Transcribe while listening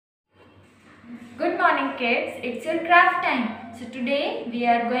Good morning kids, it's your craft time. So today we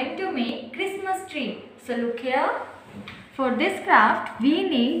are going to make Christmas tree. So look here. For this craft we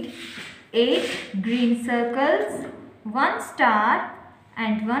need 8 green circles, 1 star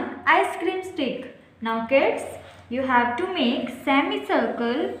and 1 ice cream stick. Now kids, you have to make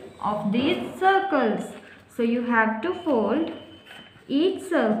semicircle of these circles. So you have to fold each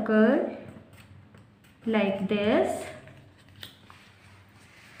circle like this.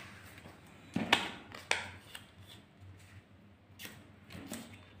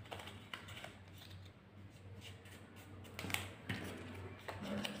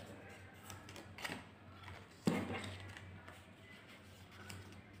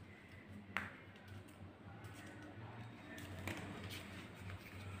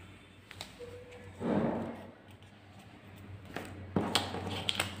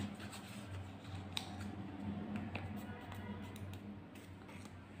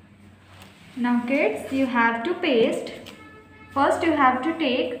 Now kids, you have to paste. First you have to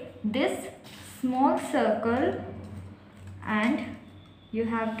take this small circle and you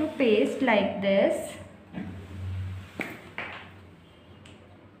have to paste like this.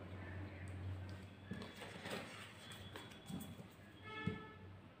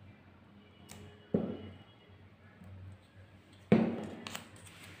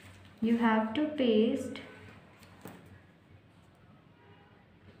 You have to paste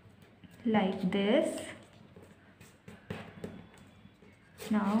like this.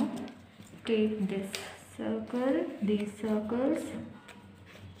 Now take this circle, these circles,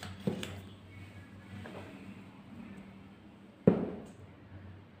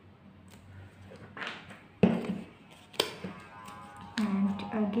 and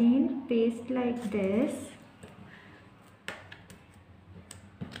again paste like this.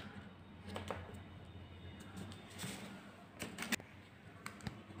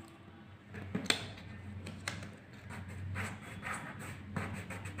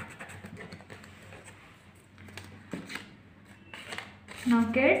 Now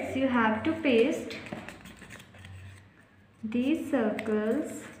kids, you have to paste these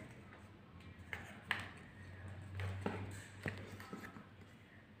circles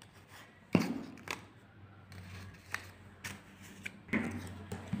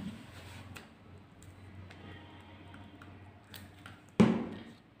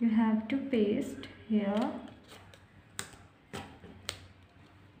you have to paste here.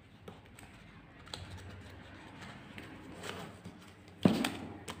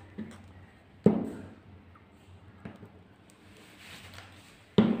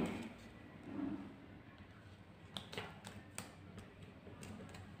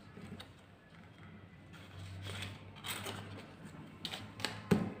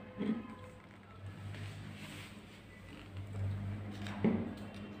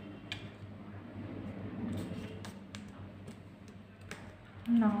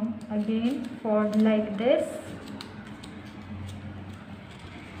 Now again fold like this.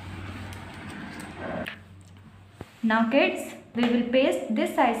 Now kids, we will paste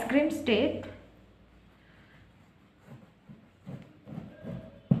this ice cream stick.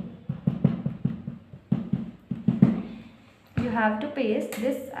 You have to paste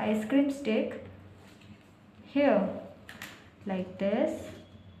this ice cream stick here like this.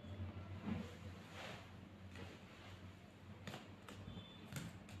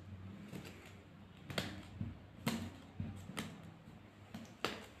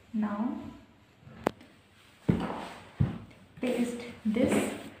 Now paste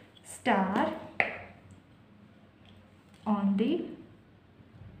this star on the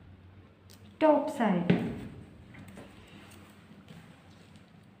top side.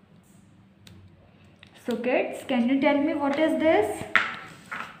 So kids, can you tell me what is this?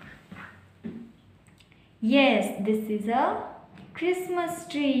 Yes, this is a Christmas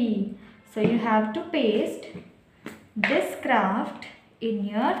tree. So you have to paste this craft in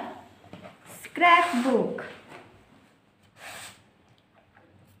your scrapbook.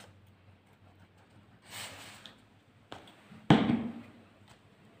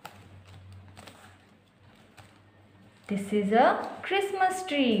 This is a Christmas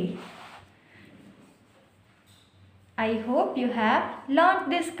tree. I hope you have learnt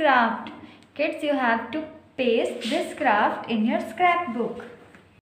this craft. Kids, you have to paste this craft in your scrapbook.